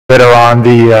that are on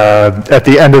the at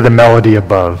the end of the melody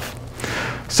above.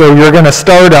 So you're going to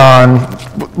start on,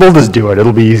 we'll just do it.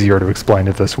 It'll be easier to explain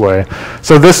it this way.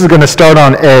 So this is going to start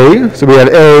on A. So we have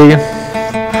A.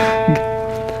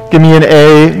 Give me an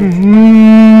A.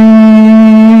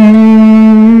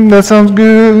 That sounds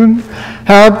good.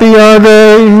 Happy are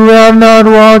they who have not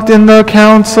walked in the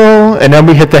counsel. And then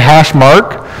we hit the hash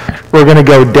mark. We're going to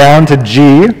go down to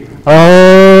G,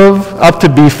 up to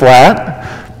B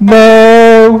flat,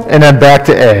 no, and then back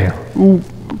to A.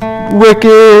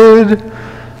 Wicked.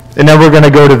 And then we're going to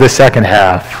go to the second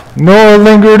half. Nor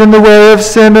lingered in the way of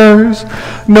sinners,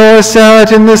 nor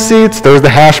sat in the seats. There's the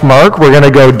hash mark. We're going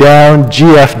to go down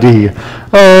GFD,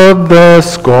 of the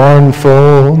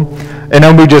scornful. And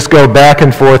then we just go back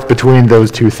and forth between those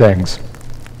two things.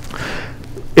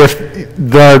 If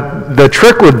the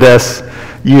trick with this,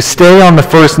 you stay on the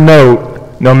first note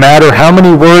no matter how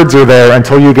many words are there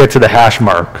until you get to the hash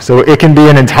mark. So it can be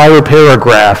an entire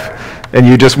paragraph, and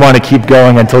you just want to keep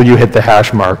going until you hit the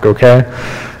hash mark, okay?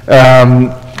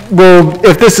 Well,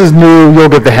 if this is new, you'll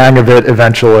get the hang of it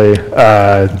eventually,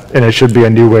 and it should be a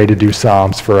new way to do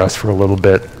Psalms for us for a little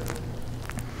bit.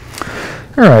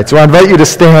 All right, so I invite you to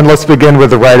stand. Let's begin with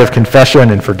the rite of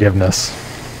confession and forgiveness.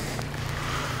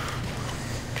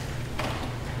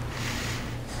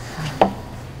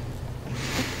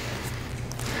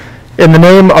 In the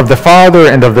name of the Father,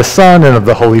 and of the Son, and of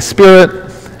the Holy Spirit,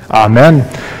 amen.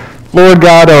 Lord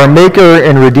God, our Maker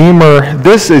and Redeemer,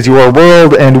 this is your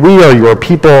world, and we are your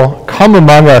people. Come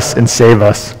among us and save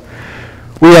us.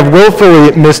 We have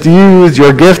willfully misused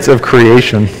your gifts of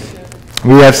creation.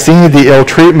 We have seen the ill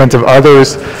treatment of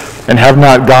others and have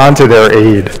not gone to their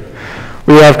aid.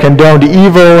 We have condoned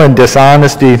evil and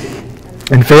dishonesty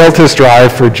and failed to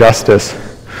strive for justice.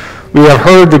 We have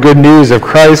heard the good news of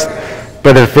Christ,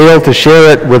 but have failed to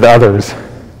share it with others.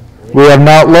 We have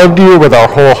not loved you with our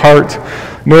whole heart,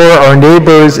 nor our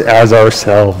neighbors as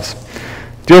ourselves.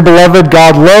 Dear beloved,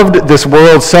 God loved this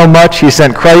world so much, he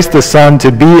sent Christ the Son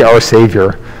to be our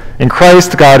Savior. In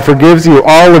Christ, God forgives you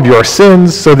all of your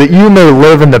sins so that you may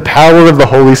live in the power of the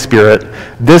Holy Spirit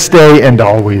this day and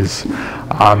always.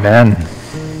 Amen.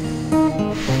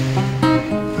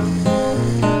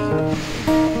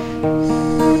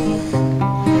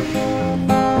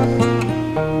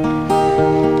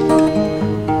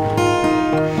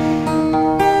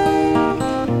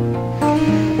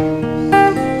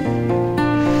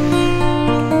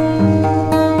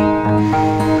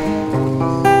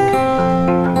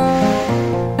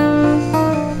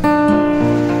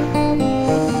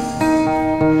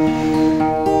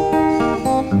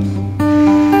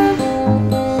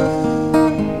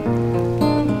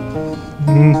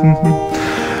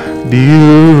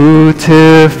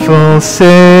 Beautiful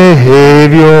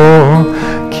Savior,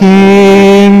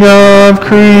 King of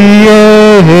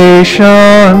creation,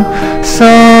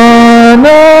 Son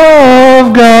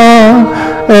of God,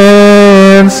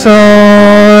 and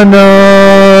Son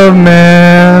of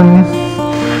man.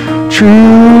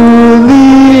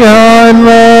 Truly I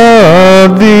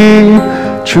love thee,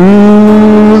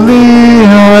 truly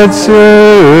I'd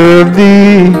serve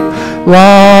thee,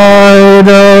 light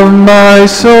of my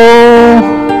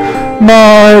soul,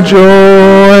 my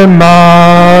joy,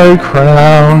 my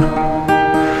crown.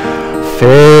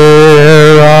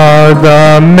 Fair are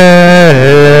the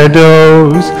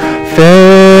meadows,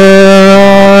 fair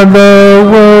are the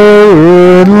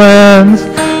woodlands,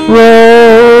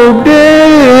 robed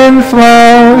in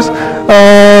flowers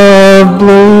of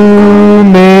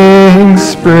blooming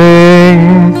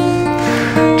spring.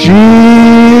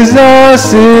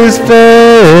 Jesus is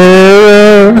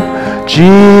fairer,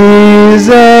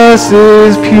 Jesus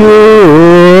is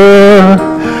pure,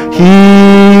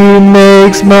 he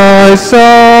makes my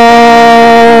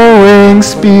sorrowing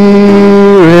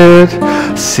spirit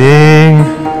sing.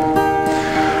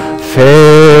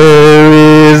 Fair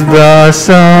is the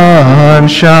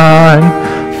sunshine,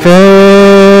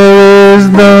 fair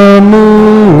is the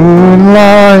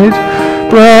moonlight,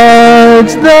 bright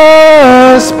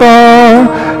the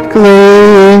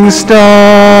sparkling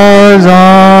stars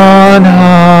on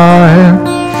high.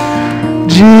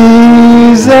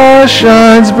 Jesus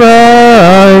shines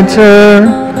brighter,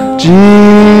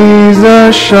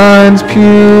 Jesus shines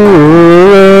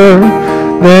purer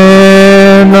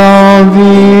than all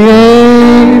the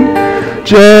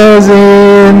angels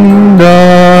in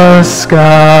the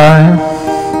sky.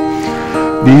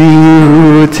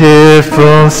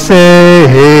 Beautiful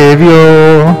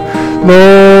Savior,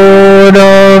 Lord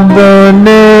of the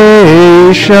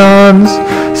nations,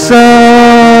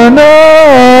 Son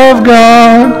of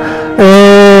God,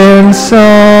 and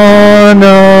Son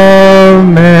of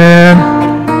man.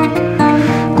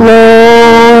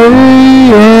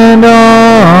 glory and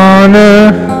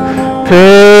honor,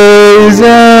 praise,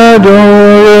 adoration,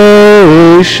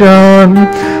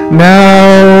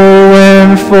 now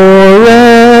and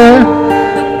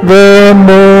forevermore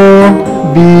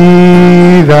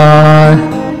be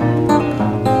thine.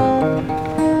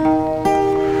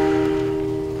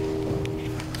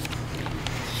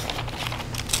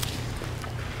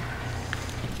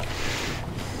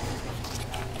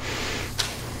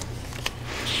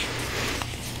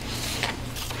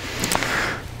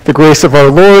 The grace of our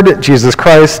Lord Jesus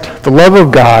Christ, the love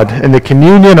of God, and the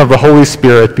communion of the Holy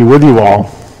Spirit be with you all.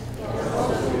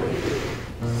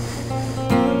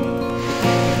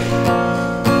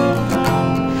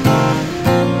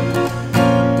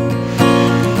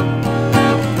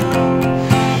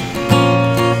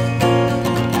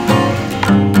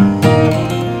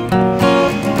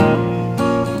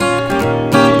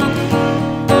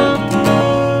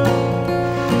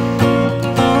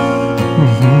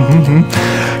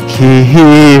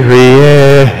 Kyrie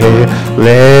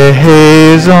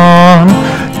eleison,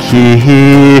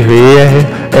 Kyrie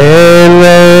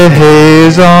eleison,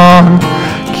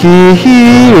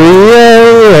 Kyrie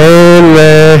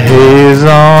eleison,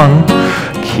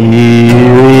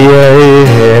 Kyrie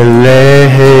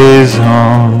eleison.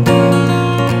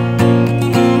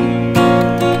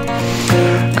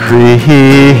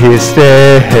 Christe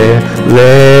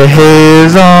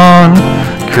eleison,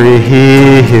 Christe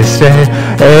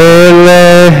eleison,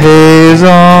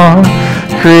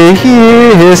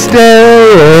 Christe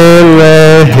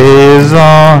eleison,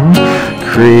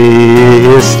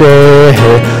 Christe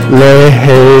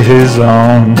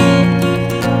eleison.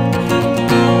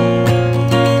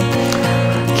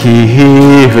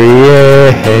 Kyrie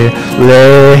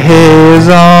eleison,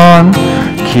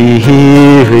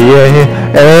 Kyrie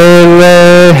eleison,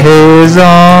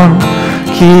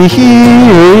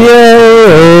 Kyrie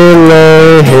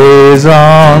eleison,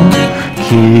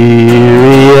 Kyrie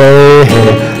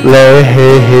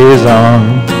eleison.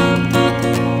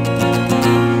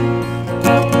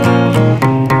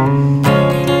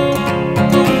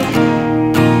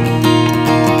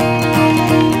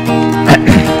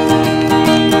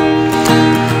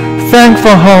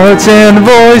 Thankful hearts and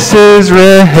voices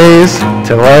raise,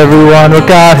 tell everyone what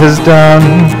God has done.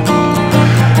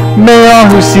 May all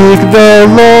who seek the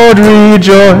Lord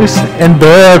rejoice and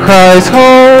bear Christ's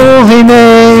holy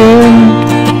name.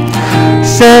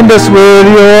 Send us with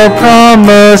your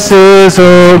promises,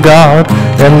 O God,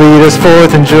 and lead us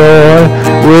forth in joy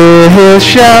with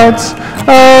shouts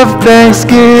of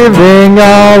thanksgiving.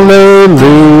 Alleluia.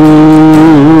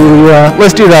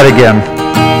 Let's do that again.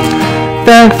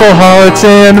 Thankful hearts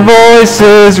and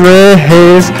voices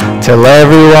raise, tell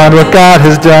everyone what God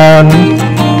has done.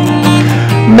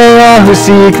 May all who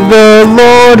seek the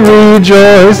Lord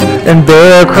rejoice and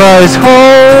bear Christ's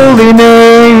holy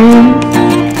name.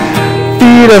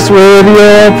 Feed us with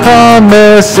your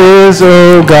promises,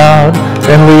 O God,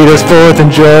 and lead us forth in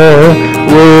joy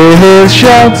with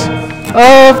shouts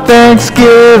of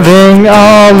thanksgiving.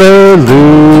 Alleluia.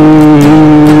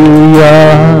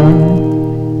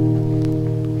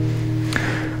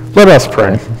 Let us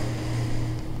pray.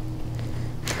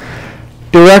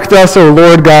 Direct us, O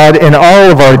Lord God, in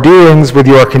all of our doings with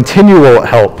your continual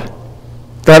help,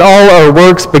 that all our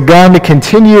works begun,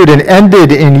 continued, and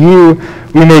ended in you,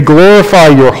 we may glorify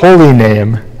your holy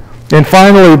name. And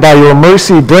finally, by your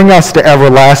mercy, bring us to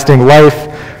everlasting life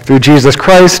through Jesus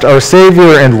Christ, our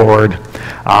Savior and Lord.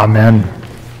 Amen.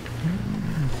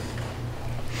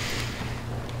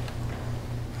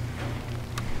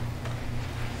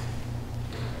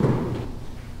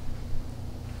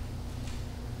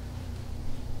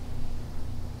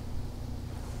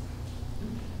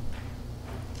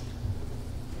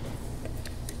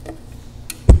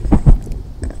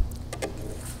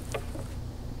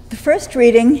 The first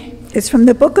reading is from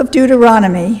the book of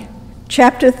Deuteronomy,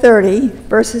 chapter 30,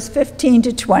 verses 15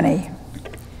 to 20.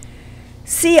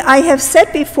 See, I have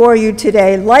set before you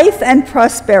today life and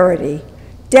prosperity,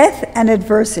 death and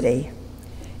adversity.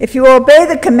 If you obey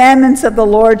the commandments of the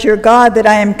Lord your God that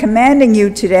I am commanding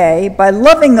you today, by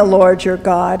loving the Lord your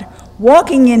God,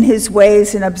 walking in his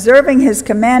ways and observing his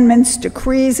commandments,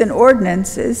 decrees, and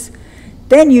ordinances,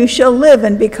 then you shall live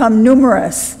and become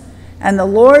numerous, and the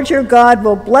Lord your God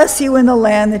will bless you in the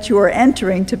land that you are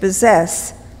entering to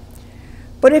possess.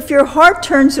 But if your heart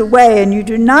turns away and you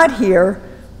do not hear,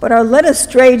 but are led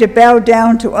astray to bow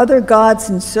down to other gods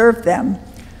and serve them,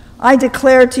 I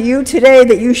declare to you today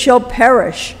that you shall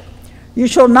perish. You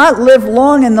shall not live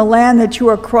long in the land that you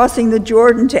are crossing the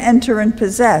Jordan to enter and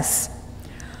possess.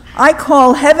 I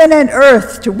call heaven and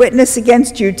earth to witness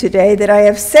against you today that I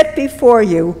have set before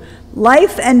you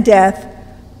life and death,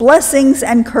 blessings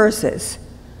and curses.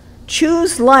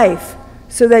 Choose life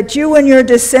so that you and your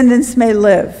descendants may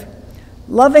live,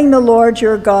 loving the Lord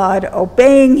your God,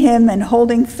 obeying him and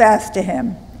holding fast to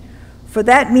him. For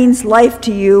that means life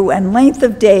to you and length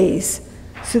of days,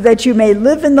 so that you may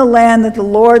live in the land that the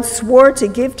Lord swore to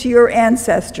give to your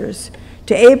ancestors,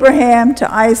 to Abraham,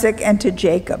 to Isaac, and to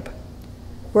Jacob.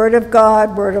 Word of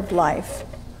God, word of life.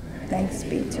 Thanks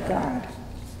be to God.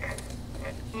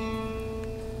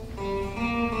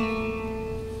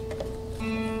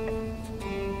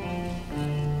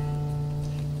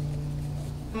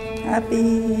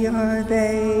 Happy are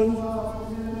they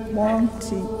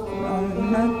wanting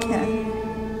on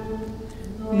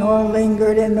nor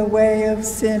lingered in the way of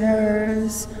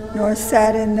sinners, nor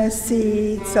sat in the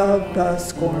seats of the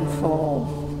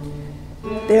scornful.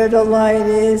 Their delight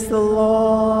is the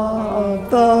law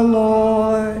of the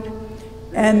Lord,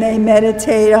 and they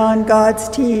meditate on God's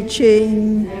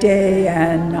teaching day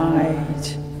and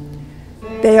night.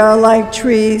 They are like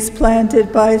trees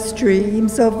planted by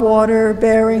streams of water,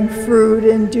 bearing fruit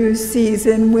in due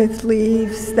season with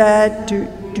leaves that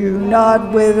do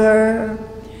not wither.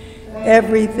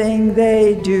 Everything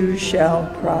they do shall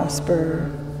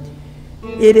prosper.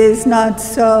 It is not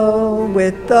so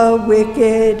with the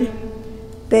wicked.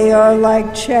 They are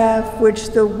like chaff which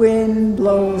the wind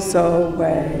blows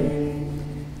away.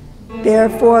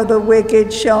 Therefore the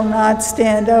wicked shall not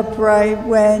stand upright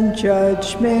when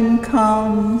judgment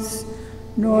comes,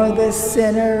 nor the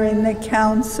sinner in the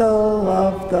counsel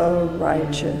of the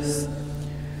righteous.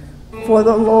 For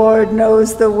the Lord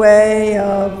knows the way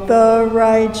of the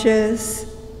righteous,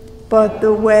 but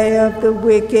the way of the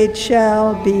wicked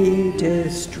shall be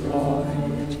destroyed.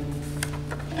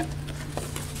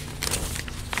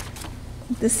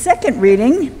 The second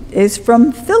reading is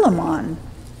from Philemon.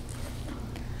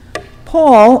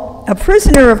 Paul, a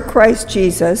prisoner of Christ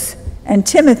Jesus, and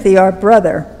Timothy, our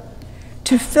brother,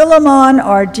 to Philemon,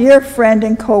 our dear friend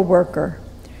and co-worker,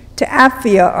 to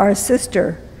Apphia, our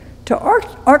sister, to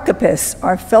Archippus,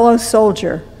 our fellow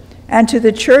soldier, and to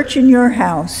the church in your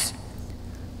house.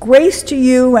 Grace to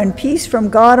you and peace from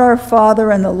God our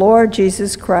Father and the Lord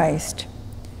Jesus Christ.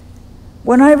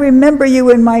 When I remember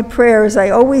you in my prayers, I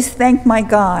always thank my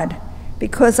God,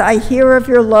 because I hear of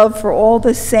your love for all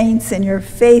the saints and your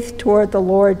faith toward the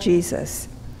Lord Jesus.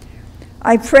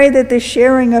 I pray that the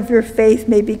sharing of your faith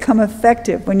may become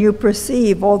effective when you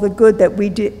perceive all the good that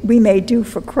we may do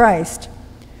for Christ.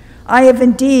 I have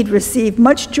indeed received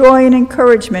much joy and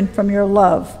encouragement from your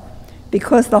love,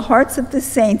 because the hearts of the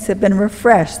saints have been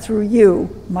refreshed through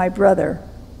you, my brother.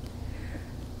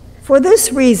 For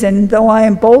this reason, though I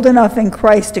am bold enough in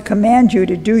Christ to command you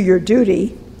to do your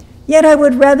duty, yet I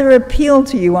would rather appeal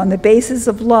to you on the basis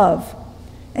of love.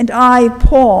 And I,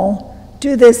 Paul,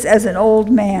 do this as an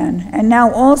old man, and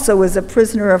now also as a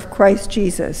prisoner of Christ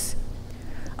Jesus.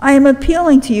 I am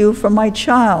appealing to you for my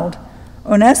child,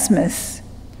 Onesimus,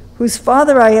 whose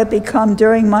father I have become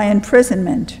during my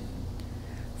imprisonment.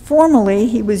 Formerly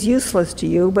he was useless to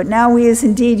you, but now he is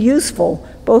indeed useful,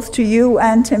 both to you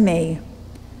and to me.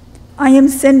 I am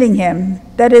sending him,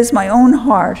 that is my own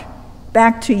heart,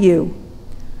 back to you.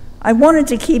 I wanted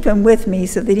to keep him with me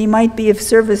so that he might be of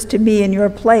service to me in your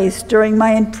place during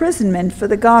my imprisonment for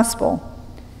the gospel.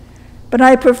 But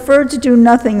I preferred to do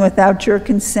nothing without your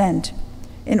consent,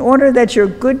 in order that your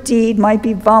good deed might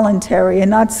be voluntary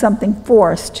and not something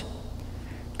forced.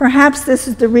 Perhaps this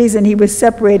is the reason he was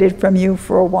separated from you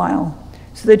for a while,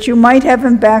 so that you might have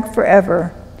him back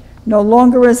forever, no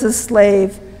longer as a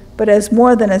slave, but as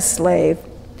more than a slave,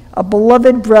 a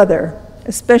beloved brother,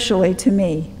 especially to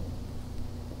me.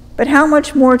 But how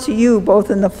much more to you,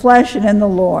 both in the flesh and in the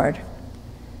Lord?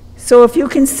 So if you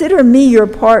consider me your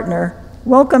partner,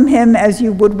 welcome him as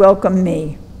you would welcome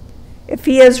me. If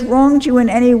he has wronged you in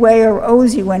any way or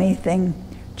owes you anything,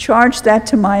 charge that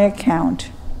to my account.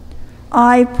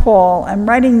 I, Paul, am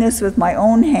writing this with my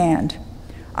own hand.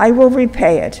 I will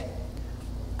repay it.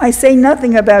 I say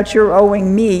nothing about your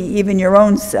owing me, even your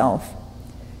own self.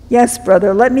 Yes,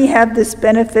 brother, let me have this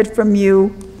benefit from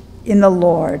you in the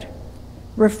Lord.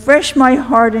 Refresh my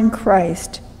heart in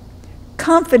Christ.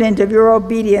 Confident of your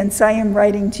obedience, I am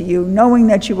writing to you, knowing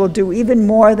that you will do even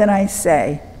more than I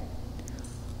say.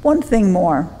 One thing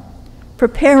more.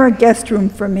 Prepare a guest room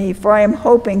for me, for I am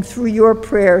hoping through your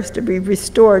prayers to be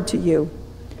restored to you.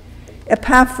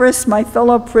 Epaphras, my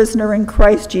fellow prisoner in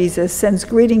Christ Jesus, sends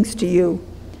greetings to you,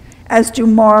 as do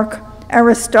Mark,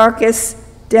 Aristarchus,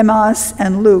 Demas,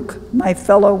 and Luke, my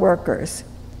fellow workers.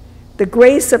 The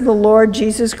grace of the Lord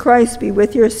Jesus Christ be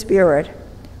with your spirit.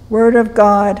 Word of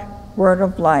God, word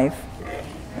of life.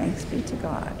 Thanks be to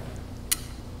God.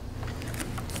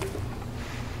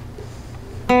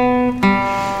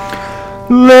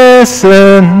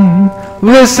 Listen,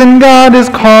 listen, God is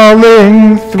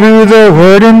calling, through the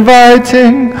word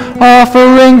inviting,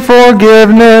 offering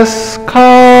forgiveness,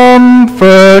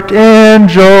 comfort, and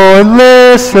joy.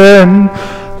 Listen,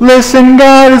 listen,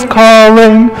 God is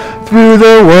calling, through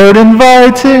the word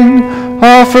inviting,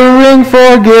 offering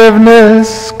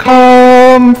forgiveness,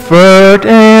 comfort,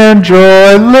 and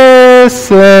joy.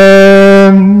 Listen.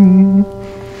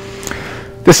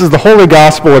 This is the Holy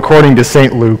Gospel according to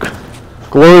St. Luke.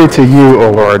 Glory to you,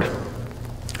 O Lord.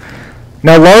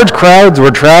 Now large crowds were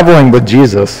traveling with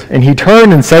Jesus, and he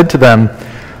turned and said to them,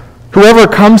 "Whoever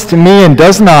comes to me and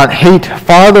does not hate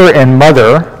father and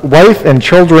mother, wife and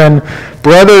children,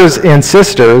 brothers and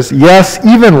sisters, yes,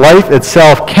 even life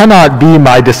itself, cannot be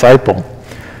my disciple.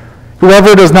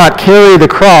 Whoever does not carry the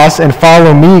cross and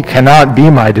follow me cannot be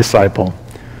my disciple.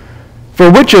 For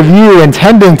which of you,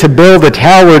 intending to build a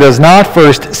tower, does not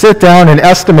first sit down and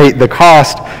estimate the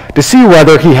cost to see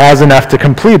whether he has enough to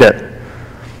complete it?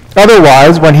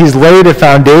 Otherwise, when he's laid a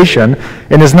foundation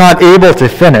and is not able to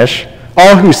finish,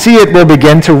 all who see it will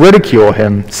begin to ridicule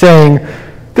him, saying,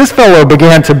 'This fellow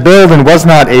began to build and was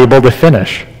not able to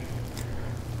finish.'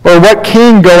 Or what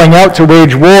king going out to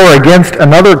wage war against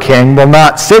another king will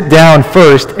not sit down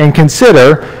first and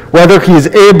consider whether he is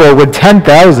able with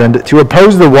 10,000 to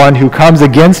oppose the one who comes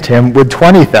against him with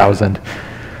 20,000?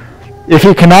 If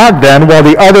he cannot, then, while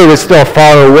the other is still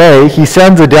far away, he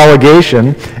sends a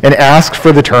delegation and asks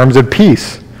for the terms of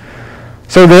peace.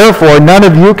 So therefore, none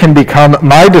of you can become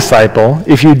my disciple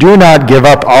if you do not give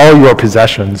up all your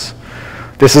possessions."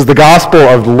 This is the gospel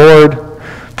of the Lord.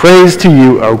 Praise to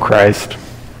you, O Christ.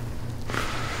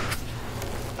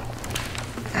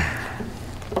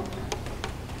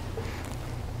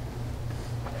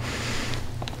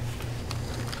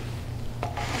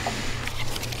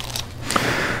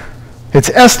 It's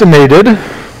estimated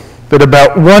that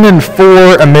about 1 in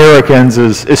 4 Americans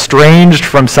is estranged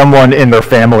from someone in their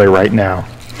family right now.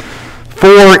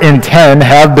 4 in 10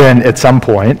 have been at some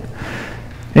point.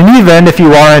 And even if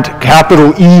you aren't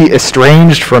capital E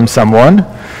estranged from someone,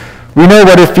 we know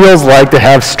what it feels like to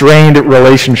have strained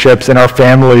relationships in our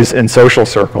families and social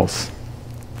circles.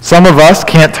 Some of us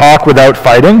can't talk without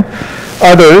fighting.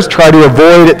 Others try to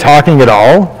avoid talking at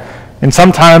all. And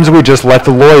sometimes we just let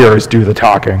the lawyers do the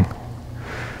talking.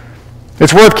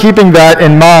 It's worth keeping that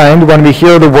in mind when we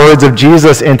hear the words of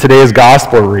Jesus in today's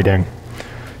gospel reading.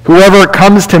 "Whoever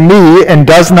comes to me and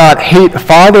does not hate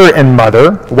father and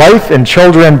mother, wife and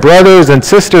children, brothers and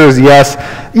sisters, yes,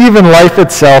 even life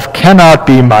itself, cannot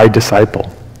be my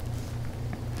disciple."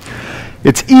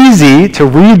 It's easy to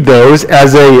read those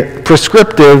as a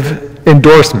prescriptive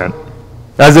endorsement,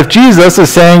 as if Jesus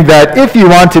is saying that if you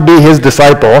want to be his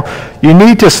disciple, you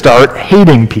need to start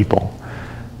hating people.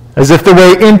 As if the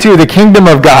way into the kingdom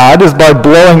of God is by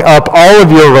blowing up all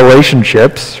of your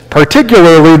relationships,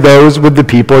 particularly those with the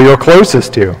people you're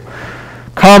closest to.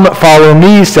 "Come, follow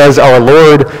me," says our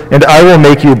Lord, "and I will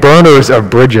make you burners of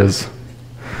bridges."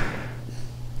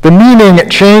 The meaning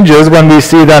changes when we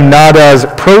see them not as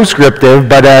proscriptive,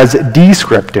 but as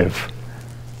descriptive.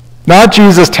 Not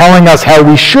Jesus telling us how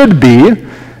we should be,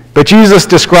 but Jesus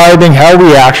describing how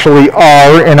we actually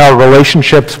are in our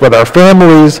relationships with our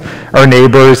families, our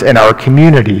neighbors, and our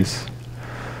communities.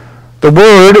 The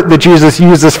word that Jesus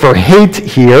uses for hate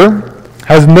here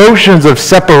has notions of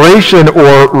separation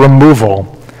or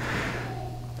removal.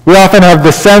 We often have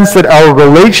the sense that our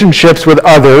relationships with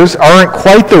others aren't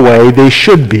quite the way they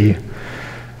should be.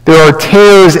 There are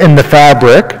tears in the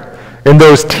fabric, and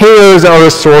those tears are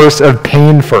a source of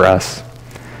pain for us.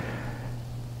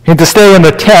 And to stay in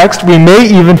the text, we may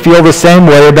even feel the same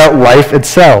way about life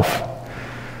itself.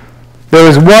 There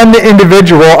is one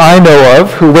individual I know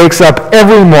of who wakes up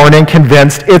every morning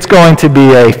convinced it's going to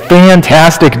be a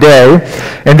fantastic day,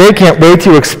 and they can't wait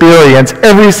to experience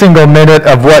every single minute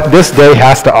of what this day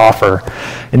has to offer.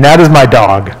 And that is my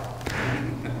dog.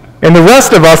 And the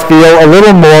rest of us feel a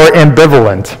little more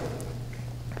ambivalent.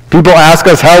 People ask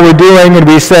us how we're doing, and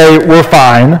we say, we're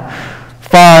fine.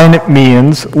 Fine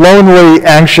means lonely,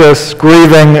 anxious,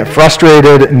 grieving,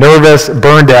 frustrated, nervous,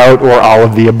 burned out, or all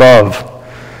of the above.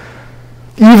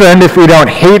 Even if we don't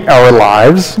hate our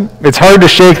lives, it's hard to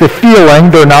shake the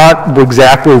feeling they're not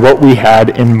exactly what we had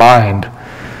in mind.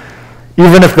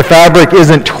 Even if the fabric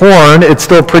isn't torn, it's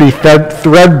still pretty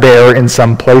threadbare in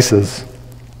some places.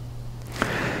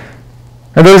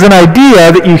 And there's an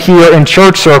idea that you hear in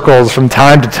church circles from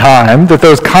time to time that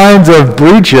those kinds of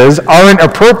breaches aren't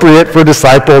appropriate for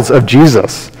disciples of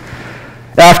Jesus.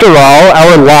 After all,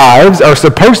 our lives are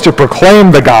supposed to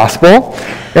proclaim the gospel,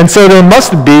 and so they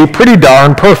must be pretty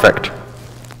darn perfect.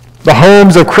 The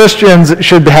homes of Christians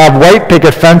should have white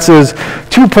picket fences,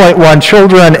 2.1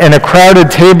 children, and a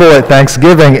crowded table at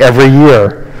Thanksgiving every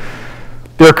year.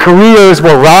 Their careers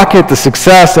will rocket to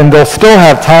success, and they'll still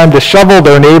have time to shovel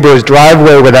their neighbor's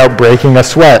driveway without breaking a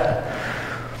sweat.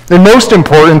 And most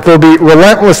important, they'll be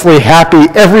relentlessly happy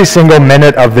every single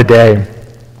minute of the day.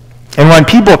 And when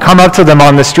people come up to them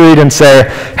on the street and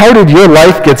say, "How did your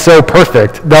life get so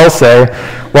perfect?" they'll say,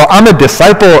 "Well, I'm a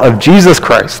disciple of Jesus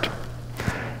Christ."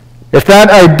 If that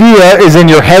idea is in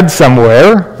your head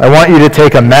somewhere, I want you to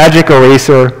take a magic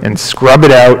eraser and scrub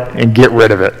it out and get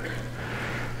rid of it.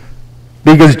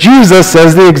 Because Jesus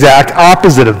says the exact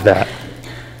opposite of that.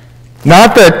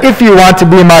 Not that if you want to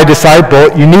be my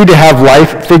disciple, you need to have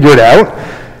life figured out.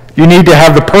 You need to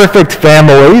have the perfect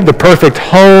family, the perfect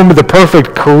home, the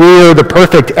perfect career, the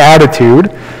perfect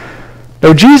attitude.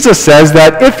 No, Jesus says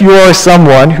that if you are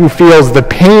someone who feels the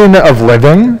pain of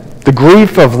living, the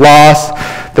grief of loss,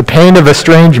 the pain of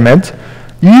estrangement,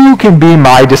 you can be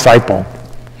my disciple.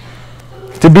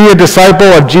 To be a disciple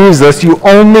of Jesus, you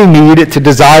only need to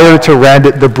desire to rend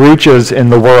the breaches in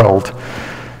the world.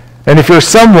 And if you're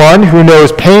someone who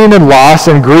knows pain and loss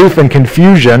and grief and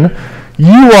confusion,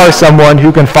 you are someone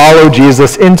who can follow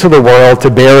Jesus into the world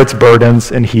to bear its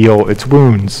burdens and heal its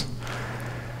wounds.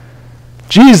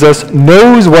 Jesus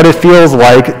knows what it feels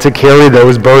like to carry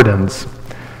those burdens.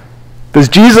 Does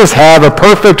Jesus have a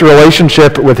perfect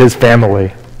relationship with his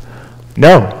family?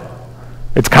 No.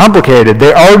 It's complicated.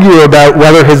 They argue about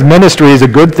whether his ministry is a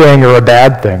good thing or a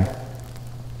bad thing.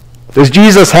 Does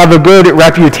Jesus have a good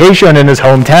reputation in his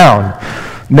hometown?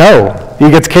 No.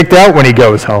 He gets kicked out when he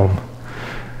goes home.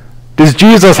 Does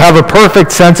Jesus have a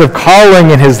perfect sense of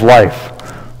calling in his life?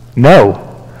 No.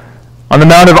 On the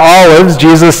Mount of Olives,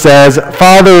 Jesus says,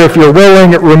 "Father, if you're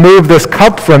willing, remove this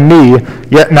cup from me,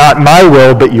 yet not my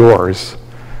will, but yours."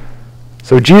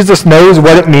 So Jesus knows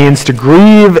what it means to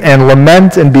grieve and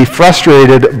lament and be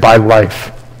frustrated by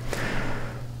life.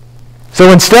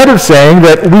 So instead of saying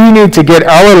that we need to get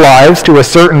our lives to a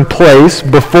certain place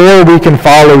before we can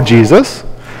follow Jesus,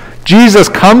 Jesus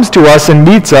comes to us and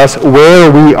meets us where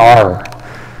we are.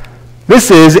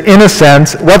 This is, in a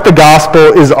sense, what the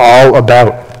gospel is all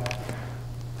about.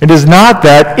 It is not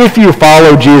that if you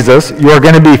follow Jesus, you're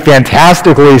going to be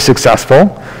fantastically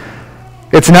successful.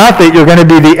 It's not that you're going to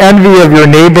be the envy of your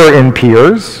neighbor and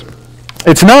peers.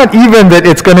 It's not even that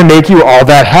it's going to make you all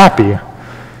that happy.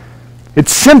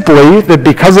 It's simply that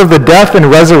because of the death and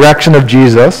resurrection of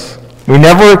Jesus, we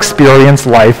never experience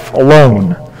life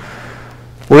alone.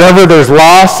 Wherever there's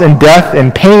loss and death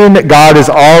and pain, God is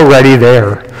already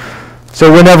there.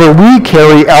 So whenever we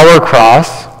carry our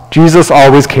cross, Jesus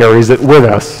always carries it with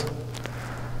us.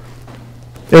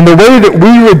 And the way that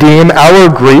we redeem our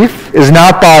grief is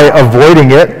not by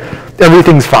avoiding it,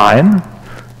 everything's fine,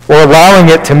 or allowing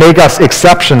it to make us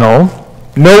exceptional,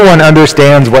 no one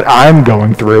understands what I'm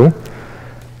going through,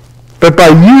 but by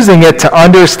using it to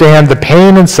understand the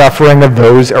pain and suffering of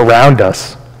those around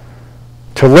us,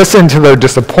 to listen to their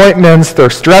disappointments, their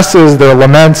stresses, their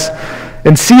laments,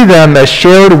 and see them as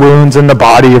shared wounds in the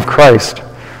body of Christ.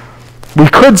 We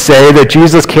could say that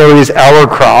Jesus carries our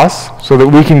cross so that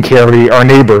we can carry our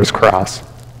neighbor's cross.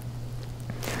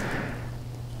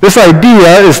 This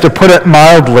idea is, to put it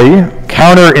mildly,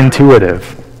 counterintuitive.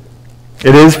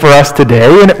 It is for us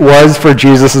today, and it was for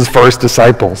Jesus' first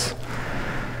disciples.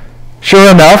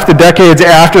 Sure enough, the decades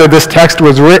after this text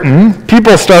was written,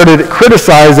 people started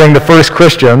criticizing the first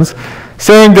Christians,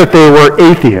 saying that they were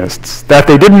atheists, that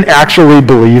they didn't actually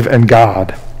believe in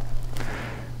God.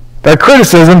 That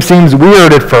criticism seems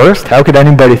weird at first. How could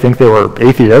anybody think they were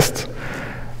atheists?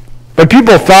 But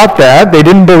people thought that they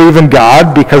didn't believe in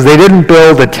God because they didn't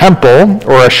build a temple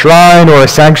or a shrine or a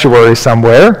sanctuary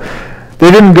somewhere. They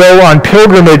didn't go on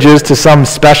pilgrimages to some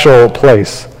special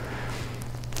place.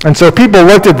 And so people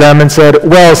looked at them and said,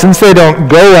 well, since they don't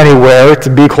go anywhere to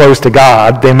be close to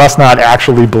God, they must not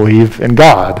actually believe in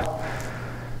God.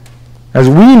 As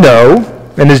we know,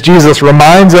 and as Jesus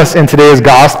reminds us in today's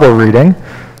gospel reading,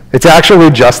 it's actually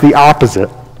just the opposite.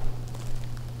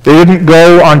 They didn't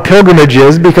go on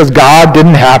pilgrimages because God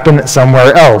didn't happen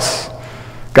somewhere else.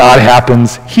 God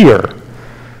happens here.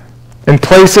 In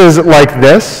places like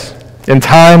this, in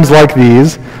times like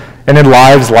these, and in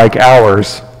lives like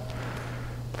ours.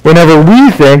 Whenever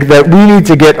we think that we need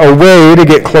to get away to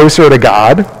get closer to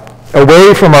God,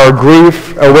 away from our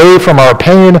grief, away from our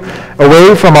pain,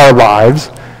 away from our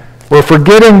lives, we're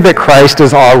forgetting that Christ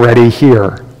is already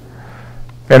here.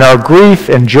 In our grief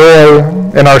and joy,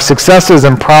 in our successes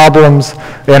and problems,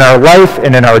 in our life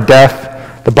and in our death,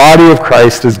 the body of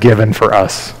Christ is given for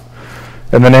us.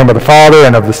 In the name of the Father,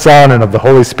 and of the Son, and of the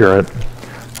Holy Spirit.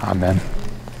 Amen.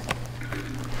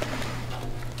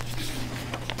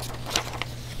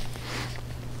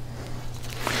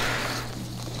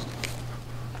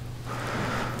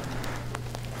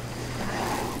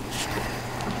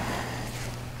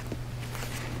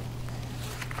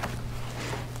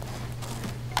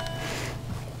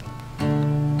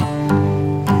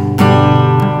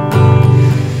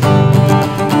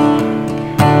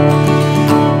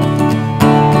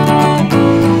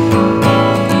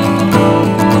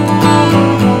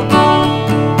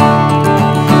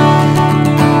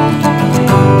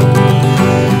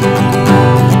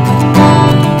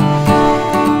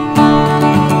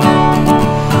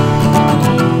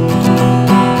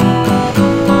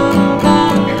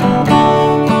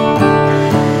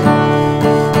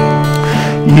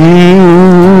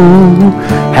 You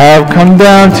have come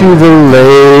down to the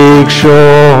lake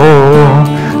shore,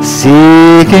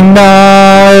 seeking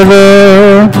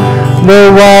neither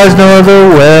the wise nor the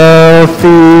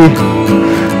wealthy,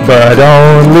 but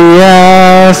only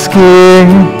asking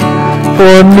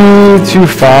for me to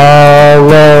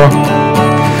follow.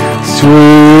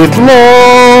 Sweet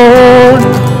Lord,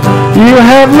 you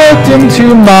have looked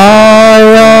into my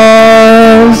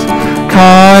eyes,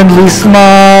 kindly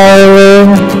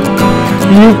smiling,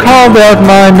 you called out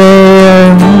my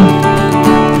name.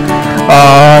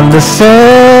 On the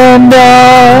sand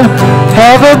I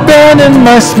have abandoned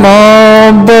my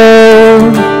small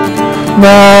boat.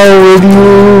 Now with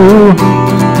you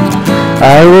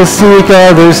I will seek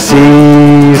other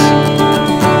seas.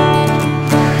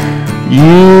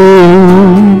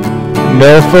 You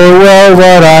know full well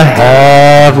what I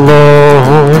have,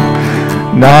 Lord,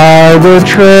 neither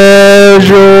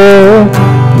treasure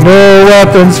nor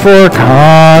weapons for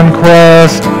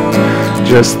conquest,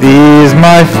 just these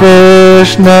my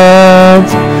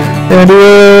fishnets and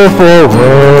will for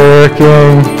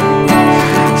working.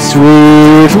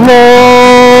 Sweet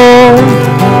Lord,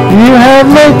 you have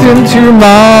looked into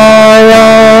my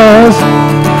eyes,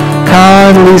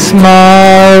 kindly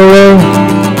smiling,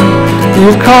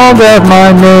 you've called out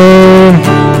my name.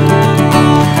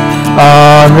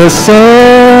 On the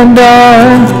sand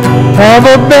I have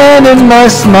abandoned my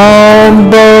small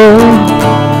boat.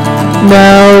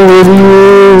 Now with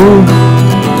you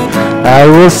I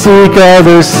will seek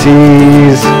other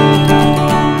seas.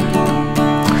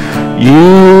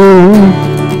 You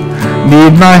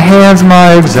need my hands,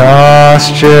 my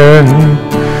exhaustion,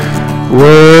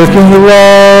 working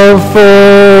love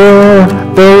for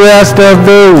the rest of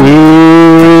the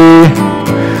weary,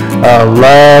 a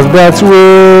love that's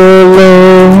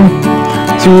willing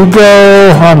to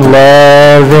go on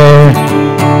loving.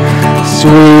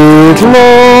 Sweet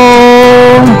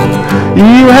Lord,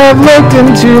 you have looked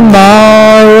into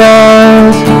my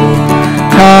eyes,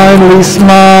 kindly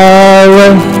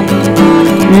smiling,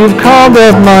 you've called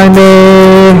out my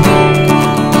name.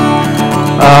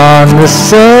 On the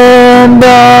sand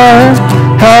I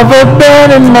have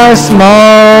abandoned my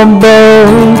small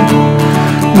boat.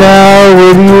 Now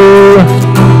with you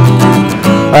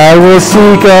I will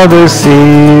seek other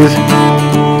seas.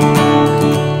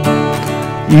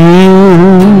 You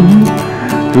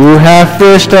who have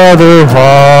fished other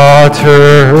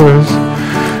waters,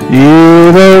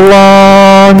 you the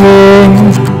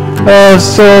longing of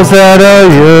souls that are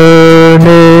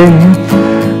yearning,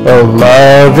 a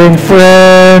loving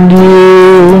friend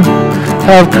you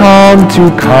have come to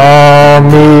call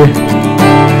me.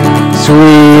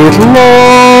 Sweet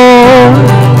Lord,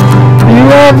 you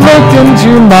have looked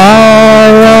into my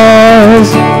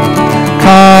eyes,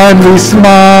 kindly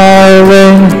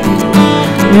smiling,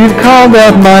 you've called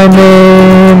out my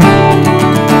name.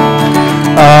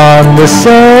 On the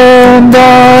sand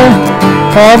I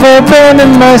have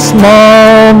abandoned my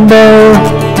small boat.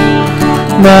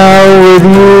 Now with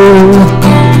you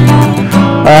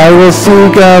I will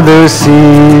seek other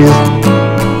seas.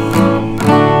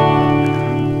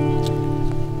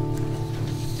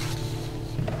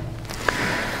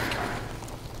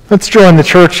 Let's join the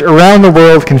church around the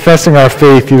world confessing our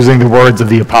faith using the words of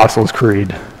the Apostles'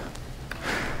 Creed.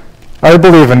 I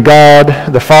believe in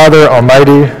God, the Father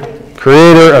Almighty,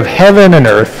 creator of heaven and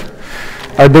earth.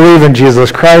 I believe in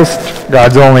Jesus Christ,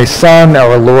 God's only Son,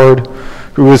 our Lord,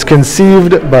 who was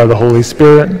conceived by the Holy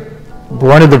Spirit,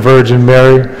 born of the Virgin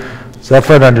Mary,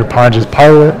 suffered under Pontius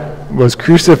Pilate, was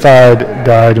crucified,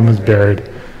 died, and was buried.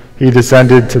 He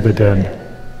descended to the dead.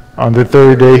 On the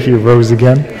third day he rose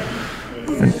again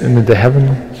into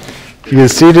heaven. He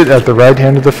is seated at the right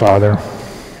hand of the Father,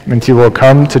 and he will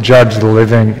come to judge the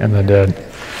living and the dead.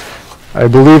 I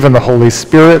believe in the Holy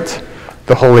Spirit,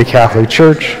 the Holy Catholic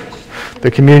Church,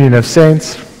 the communion of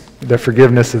saints, the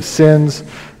forgiveness of sins,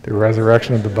 the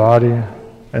resurrection of the body,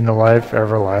 and the life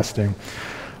everlasting.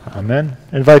 Amen.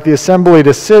 I invite the assembly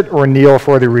to sit or kneel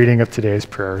for the reading of today's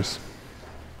prayers.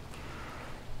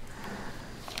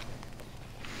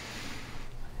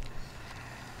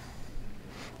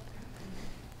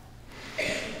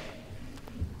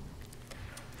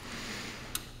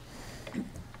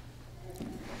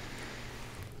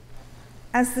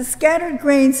 As the scattered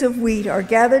grains of wheat are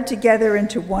gathered together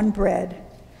into one bread,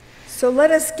 so let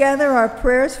us gather our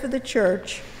prayers for the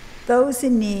church, those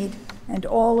in need, and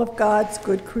all of God's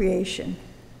good creation.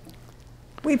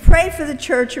 We pray for the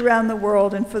church around the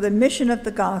world and for the mission of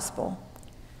the gospel.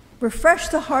 Refresh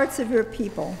the hearts of your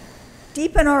people,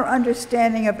 deepen our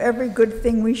understanding of every good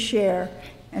thing we share,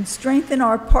 and strengthen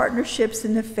our partnerships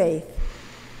in the faith.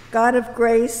 God of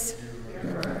grace,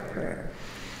 hear our prayer.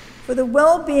 For the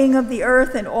well-being of the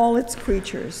earth and all its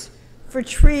creatures, for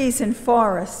trees and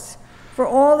forests, for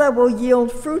all that will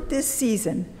yield fruit this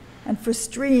season, and for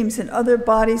streams and other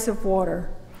bodies of water.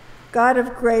 God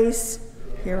of grace,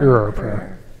 hear our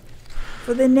prayer.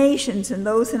 For the nations and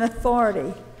those in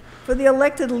authority, for the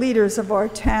elected leaders of our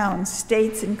towns,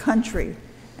 states, and country,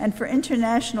 and for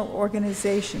international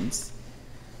organizations.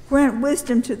 Grant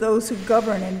wisdom to those who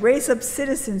govern and raise up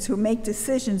citizens who make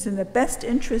decisions in the best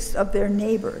interests of their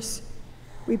neighbors.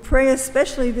 We pray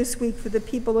especially this week for the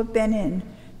people of Benin,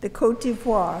 the Côte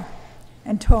d'Ivoire,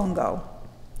 and Togo.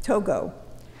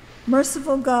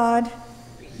 Merciful God,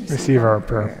 receive our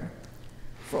prayer.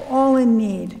 For all in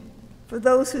need, for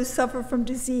those who suffer from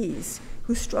disease,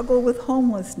 who struggle with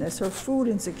homelessness or food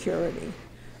insecurity,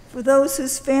 for those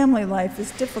whose family life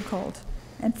is difficult,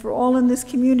 and for all in this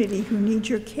community who need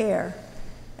your care.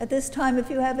 At this time,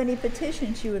 if you have any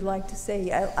petitions you would like to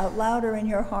say out loud or in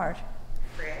your heart.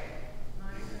 Fred,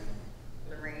 Monica,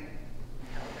 Lorraine,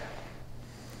 Elda.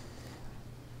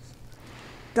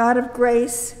 God of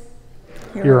grace,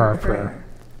 hear our prayer.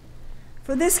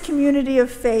 For this community of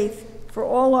faith, for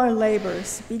all our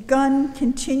labors, begun,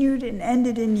 continued, and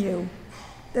ended in you,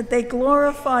 that they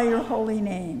glorify your holy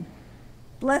name.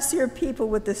 Bless your people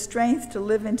with the strength to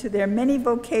live into their many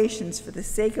vocations for the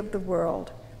sake of the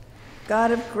world.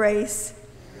 God of grace,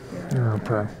 hear our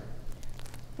prayer.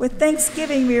 With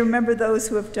thanksgiving, we remember those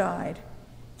who have died.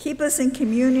 Keep us in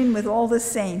communion with all the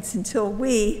saints until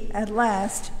we, at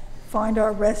last, find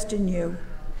our rest in you.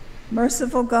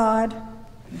 Merciful God,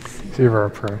 receive our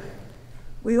prayer.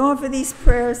 We offer these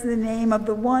prayers in the name of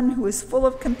the one who is full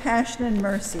of compassion and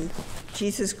mercy,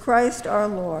 Jesus Christ our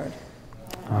Lord.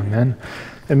 Amen.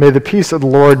 And may the peace of the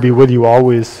Lord be with you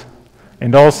always,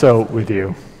 and also with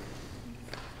you.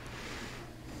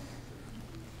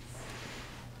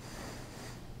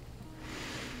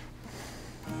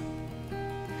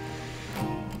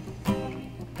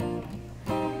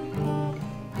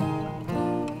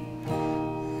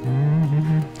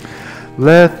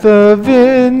 Let the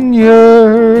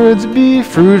vineyards be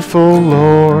fruitful,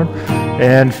 Lord,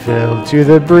 and fill to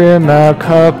the brim our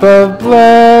cup of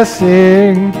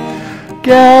blessing.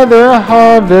 Gather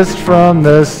harvest from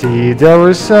the seeds that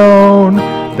were sown,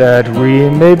 that we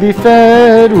may be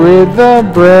fed with the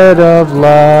bread of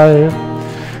life.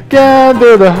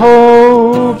 Gather the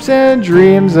hopes and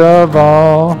dreams of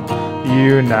all,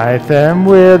 unite them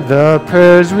with the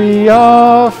prayers we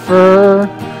offer.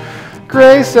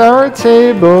 Grace our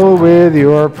table with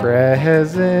your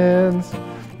presence,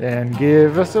 and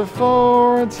give us a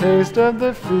foretaste of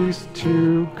the feast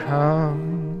to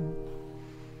come.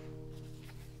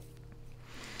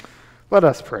 Let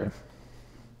us pray.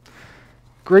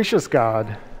 Gracious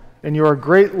God, in your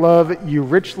great love, you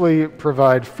richly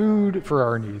provide food for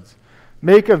our needs.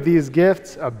 Make of these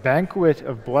gifts a banquet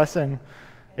of blessing,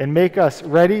 and make us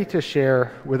ready to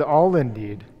share with all in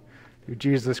need. Through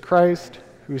Jesus Christ,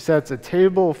 who sets a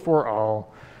table for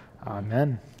all.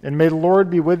 Amen. And may the Lord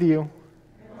be with you.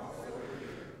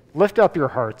 Lift up your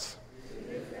hearts.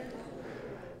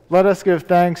 Let us give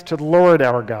thanks to the Lord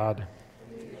our God.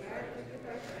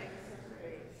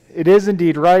 It is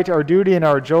indeed right, our duty and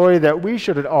our joy, that we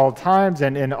should at all times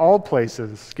and in all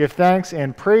places give thanks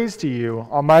and praise to you,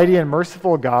 Almighty and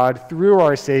merciful God, through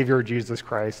our Savior Jesus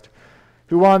Christ,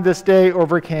 who on this day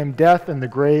overcame death and the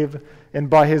grave, and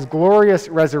by his glorious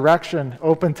resurrection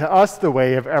opened to us the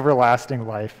way of everlasting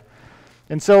life.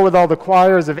 And so with all the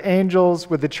choirs of angels,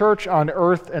 with the church on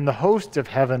earth and the hosts of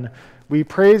heaven, we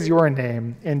praise your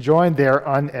name and join their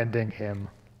unending hymn.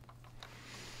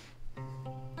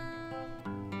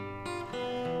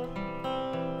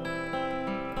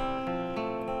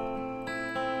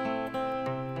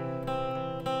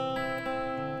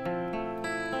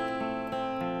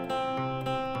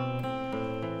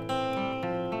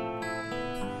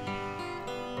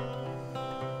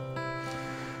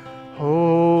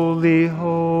 Holy,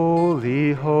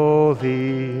 holy,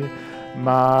 holy.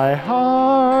 My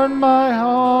heart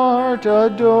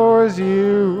adores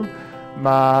you.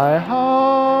 My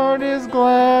heart is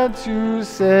glad to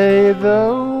say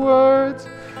the words,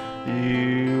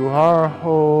 you are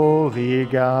holy,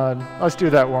 God. Let's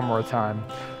do that one more time.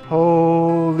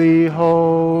 Holy,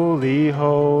 holy,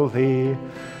 holy.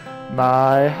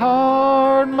 My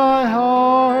heart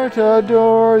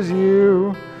adores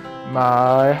you.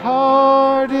 My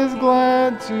heart is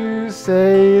glad to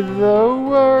say the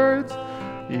words,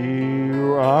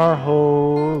 you are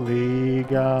holy,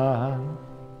 God.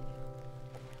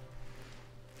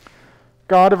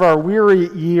 God of our weary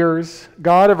years,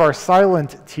 God of our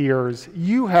silent tears,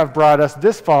 you have brought us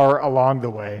this far along the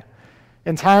way.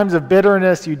 In times of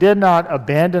bitterness, you did not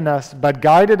abandon us, but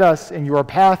guided us in your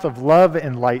path of love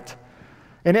and light.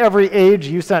 In every age,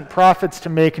 you sent prophets to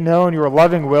make known your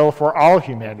loving will for all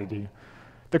humanity.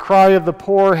 The cry of the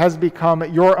poor has become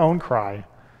your own cry.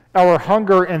 Our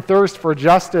hunger and thirst for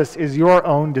justice is your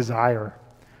own desire.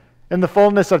 In the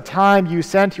fullness of time, you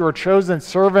sent your chosen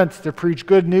servants to preach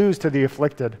good news to the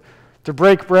afflicted, to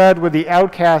break bread with the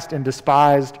outcast and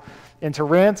despised, and to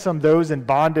ransom those in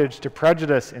bondage to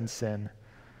prejudice and sin.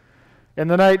 In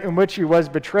the night in which he was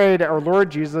betrayed, our Lord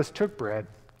Jesus took bread,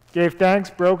 gave thanks,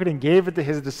 broke it, and gave it to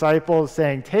his disciples,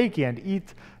 saying, "Take and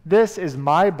eat. This is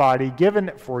my body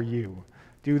given for you.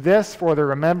 Do this for the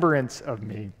remembrance of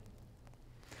me."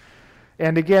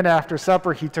 And again, after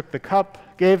supper, he took the cup,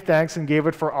 gave thanks, and gave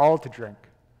it for all to drink,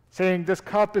 saying, "This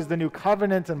cup is the new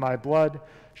covenant in my blood,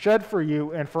 shed for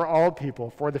you and for all people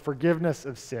for the forgiveness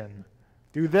of sin.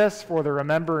 Do this for the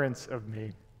remembrance of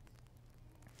me."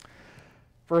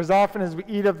 For as often as we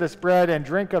eat of this bread and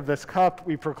drink of this cup,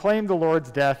 we proclaim the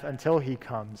Lord's death until he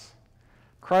comes.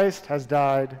 Christ has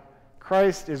died.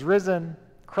 Christ is risen.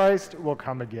 Christ will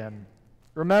come again.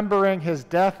 Remembering his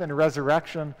death and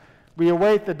resurrection, we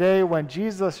await the day when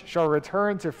Jesus shall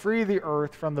return to free the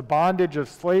earth from the bondage of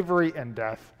slavery and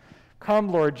death.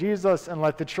 Come, Lord Jesus, and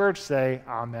let the church say,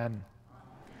 Amen.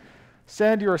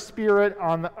 Send your Spirit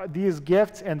on these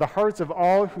gifts and the hearts of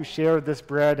all who share this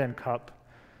bread and cup.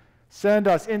 Send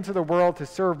us into the world to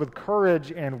serve with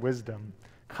courage and wisdom.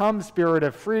 Come, Spirit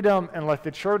of freedom, and let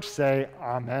the church say,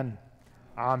 Amen.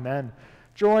 Amen.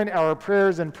 Join our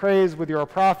prayers and praise with your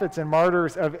prophets and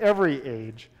martyrs of every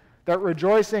age, that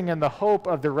rejoicing in the hope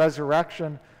of the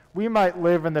resurrection, we might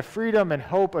live in the freedom and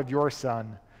hope of your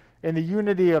Son. In the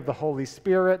unity of the Holy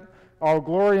Spirit, all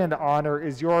glory and honor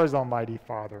is yours, Almighty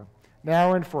Father,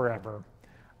 now and forever.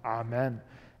 Amen.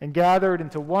 And gathered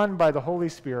into one by the Holy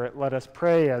Spirit, let us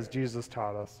pray as Jesus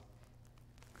taught us.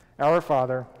 Our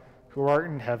Father, who art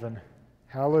in heaven,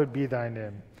 hallowed be thy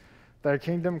name. Thy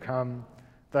kingdom come,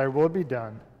 thy will be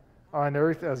done, on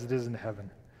earth as it is in heaven.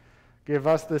 Give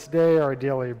us this day our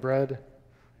daily bread,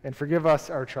 and forgive us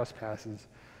our trespasses,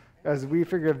 as we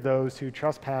forgive those who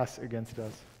trespass against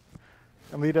us.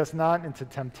 And lead us not into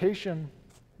temptation,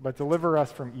 but deliver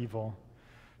us from evil.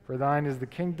 For thine is the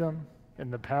kingdom,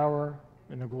 and the power,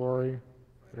 and the glory,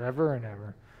 forever and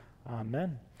ever.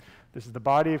 Amen. This is the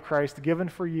body of Christ given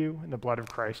for you, and the blood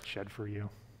of Christ shed for you.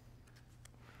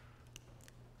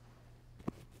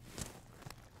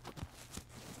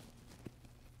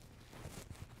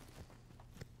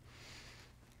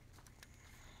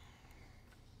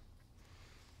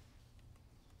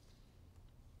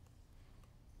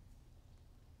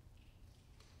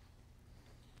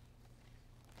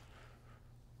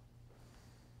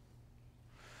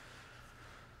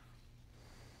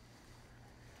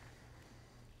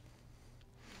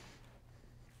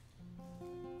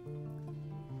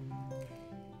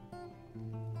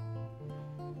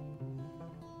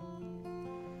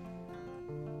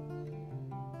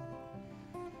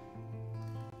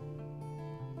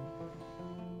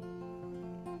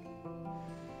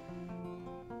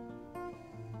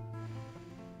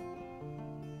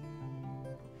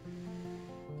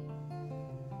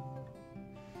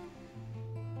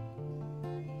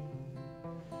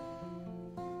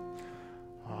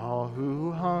 All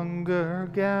who hunger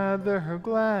gather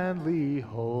gladly,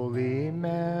 holy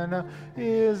manna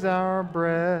is our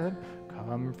bread.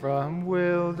 Come from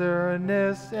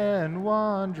wilderness and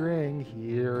wandering,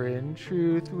 here in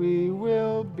truth we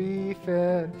will be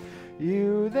fed.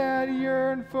 You that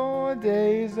yearn for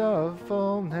days of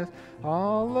fullness,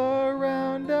 all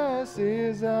around us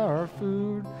is our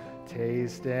food.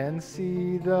 Taste and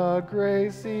see the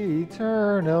grace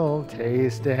eternal.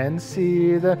 Taste and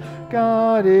see that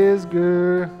God is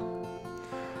good.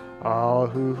 All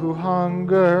who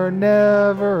hunger,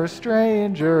 never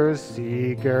strangers,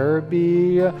 seek or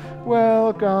be a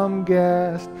welcome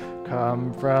guest.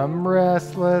 come from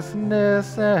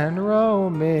restlessness and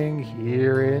roaming.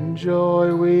 Here in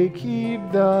joy we keep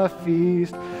the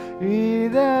feast. We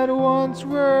that once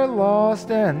were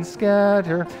lost and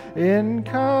scattered, in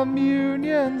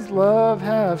communion's love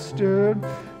have stood.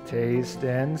 Taste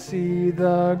and see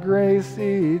the grace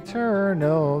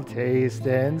eternal. Taste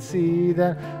and see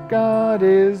that God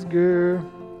is good.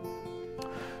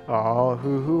 All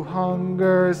who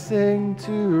hunger sing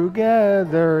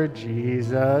together.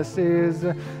 Jesus is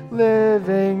the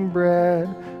living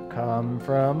bread. Come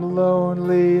from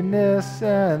loneliness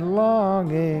and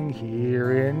longing.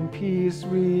 Here in peace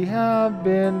we have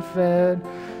been fed.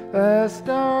 Blessed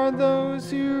are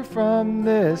those who from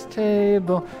this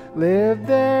table live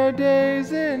their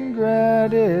days in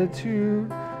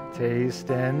gratitude. Taste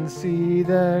and see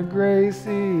the grace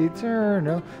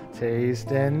eternal.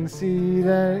 Taste and see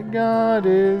that God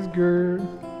is good.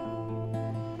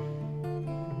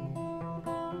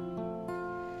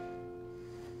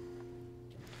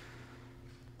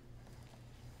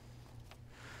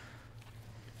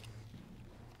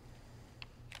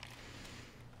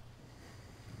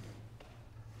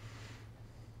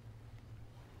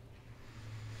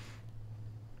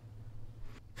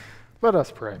 Let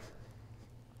us pray.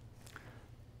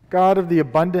 God of the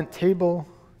abundant table,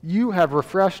 you have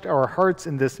refreshed our hearts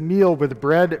in this meal with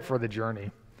bread for the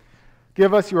journey.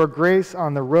 Give us your grace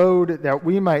on the road that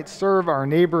we might serve our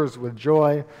neighbors with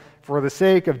joy for the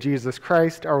sake of Jesus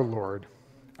Christ our Lord.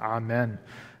 Amen.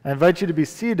 I invite you to be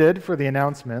seated for the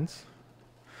announcements.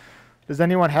 Does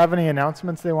anyone have any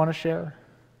announcements they want to share?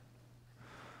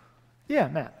 Yeah,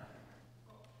 Matt.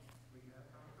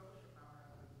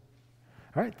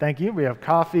 All right, thank you. We have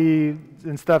coffee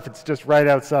and stuff. It's just right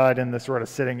outside in the sort of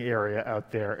sitting area out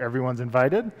there. Everyone's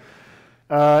invited.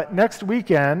 Next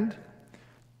weekend,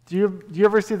 do you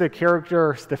ever see the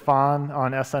character Stefan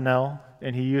on SNL?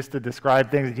 And he used to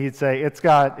describe things, and he'd say, it's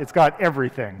got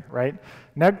everything, right?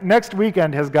 Next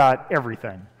weekend has got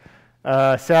everything.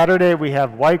 Saturday, we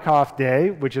have Wyckoff Day,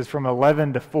 which is from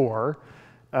 11 to 4.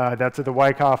 That's at the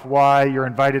Wyckoff Y. You're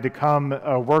invited to come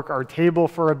work our table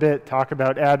for a bit, talk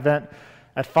about Advent.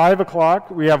 At 5 o'clock,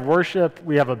 we have worship.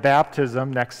 We have a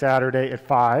baptism next Saturday at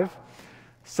 5.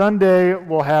 Sunday,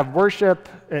 we'll have worship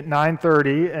at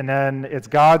 9:30, and then it's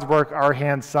God's Work, Our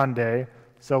Hands Sunday.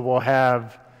 So we'll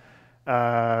have,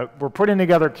 we're putting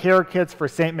together care kits for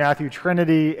St. Matthew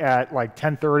Trinity at like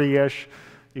 10:30-ish.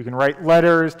 You can write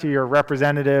letters to your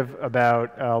representative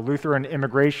about Lutheran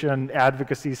immigration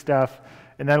advocacy stuff,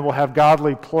 and then we'll have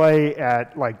godly play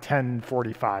at like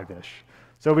 10:45-ish.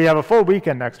 So we have a full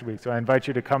weekend next week, so I invite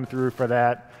you to come through for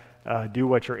that. Do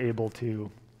what you're able to.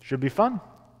 Should be fun.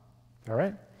 All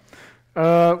right.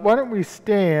 Why don't we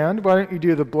stand? Why don't you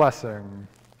do the blessing?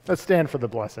 Let's stand for the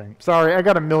blessing. Sorry, I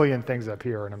got a million things up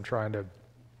here, and I'm trying to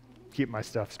keep my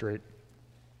stuff straight.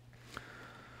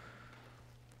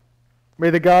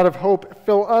 May the God of hope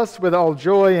fill us with all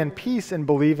joy and peace in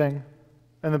believing,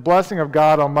 and the blessing of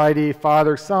God Almighty,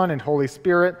 Father, Son, and Holy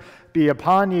Spirit be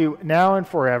upon you now and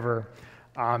forever.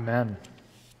 Amen.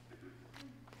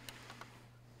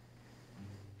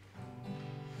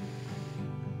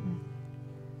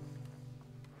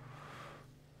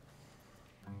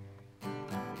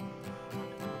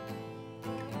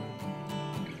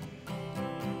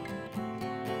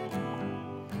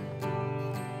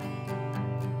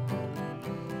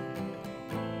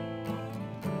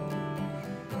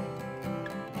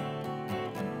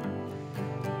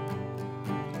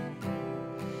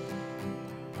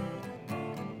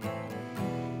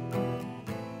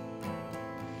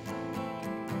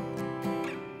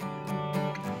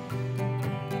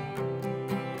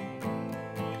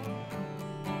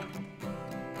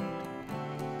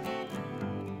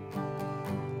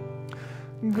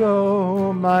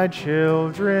 Go, my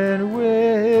children,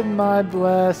 with my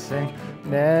blessing,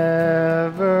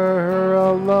 never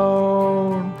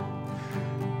alone.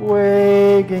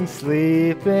 Waking,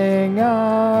 sleeping,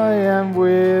 I am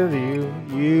with you.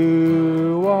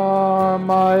 You are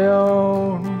my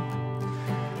own.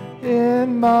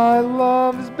 In my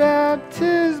love's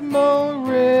baptismal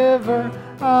river,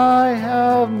 I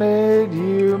have made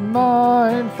you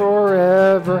mine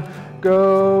forever.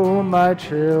 Go, my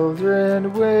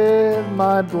children, with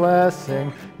my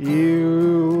blessing,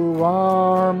 you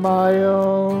are my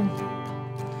own.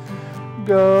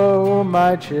 Go,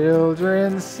 my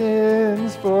children,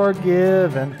 sins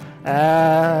forgiven,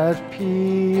 at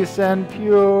peace and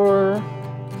pure.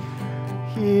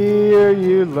 Here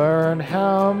you learn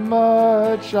how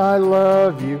much I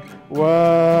love you,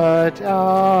 what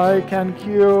I can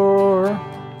cure.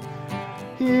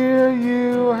 Here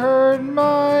you heard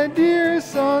my dear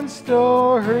son's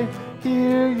story.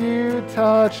 Here you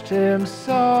touched him,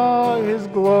 saw his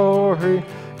glory.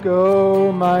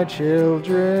 Go, my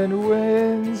children,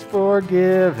 winds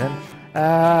forgiven,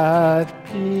 at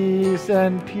peace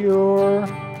and pure.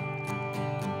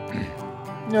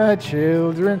 My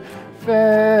children,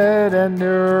 fed and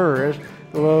nourished,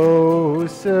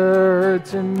 closer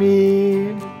to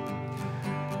me.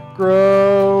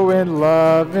 Grow in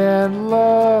love and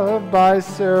love by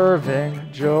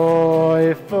serving,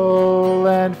 joyful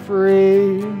and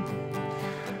free.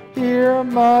 Here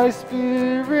my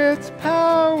Spirit's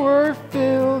power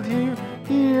filled you,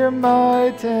 here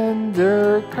my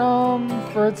tender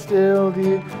comfort stilled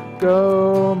you.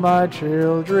 Go, my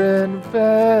children,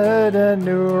 fed and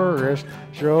nourished,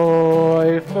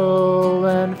 joyful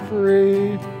and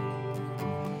free.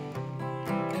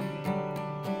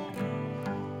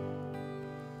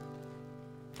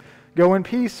 Go in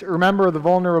peace, remember the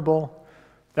vulnerable.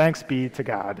 Thanks be to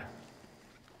God.